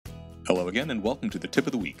Hello again, and welcome to the Tip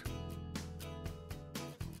of the Week.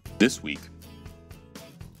 This week,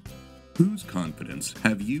 whose confidence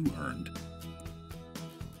have you earned?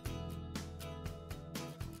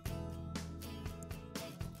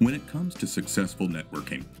 When it comes to successful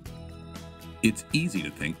networking, it's easy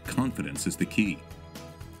to think confidence is the key.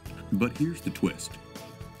 But here's the twist.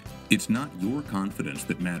 It's not your confidence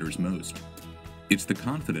that matters most. It's the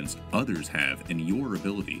confidence others have in your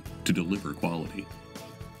ability to deliver quality.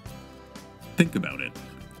 Think about it.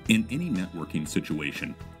 In any networking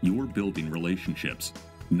situation, you're building relationships,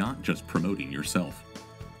 not just promoting yourself.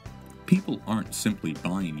 People aren't simply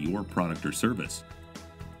buying your product or service.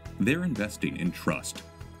 They're investing in trust.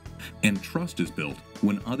 And trust is built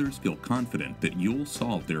when others feel confident that you'll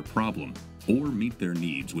solve their problem or meet their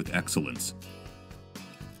needs with excellence.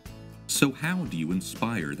 So how do you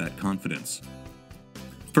inspire that confidence?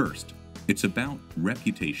 First, it's about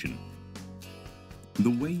reputation. The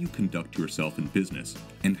way you conduct yourself in business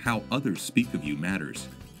and how others speak of you matters.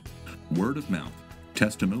 Word of mouth,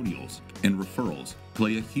 testimonials, and referrals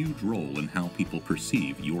play a huge role in how people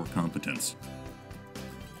perceive your competence.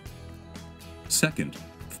 Second,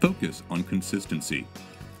 focus on consistency.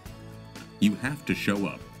 You have to show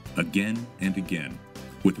up again and again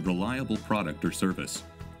with reliable product or service.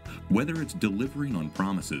 Whether it's delivering on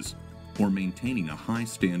promises or maintaining a high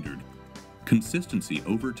standard, consistency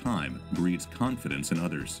over time breeds confidence in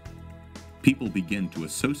others. People begin to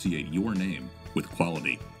associate your name with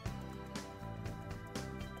quality.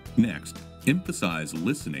 Next, emphasize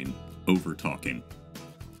listening over talking.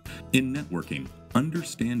 In networking,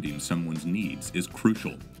 understanding someone's needs is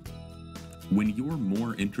crucial. When you're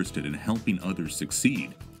more interested in helping others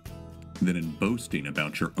succeed than in boasting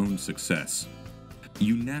about your own success,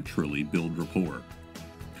 you naturally build rapport.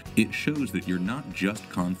 It shows that you're not just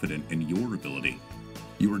confident in your ability,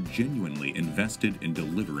 you're genuinely invested in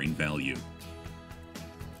delivering value.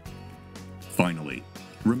 Finally,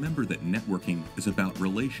 remember that networking is about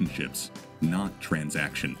relationships, not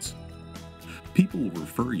transactions. People will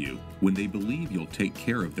refer you when they believe you'll take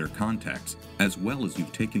care of their contacts as well as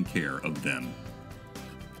you've taken care of them.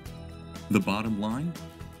 The bottom line?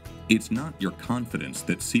 It's not your confidence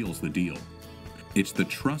that seals the deal. It's the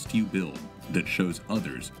trust you build that shows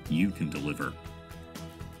others you can deliver.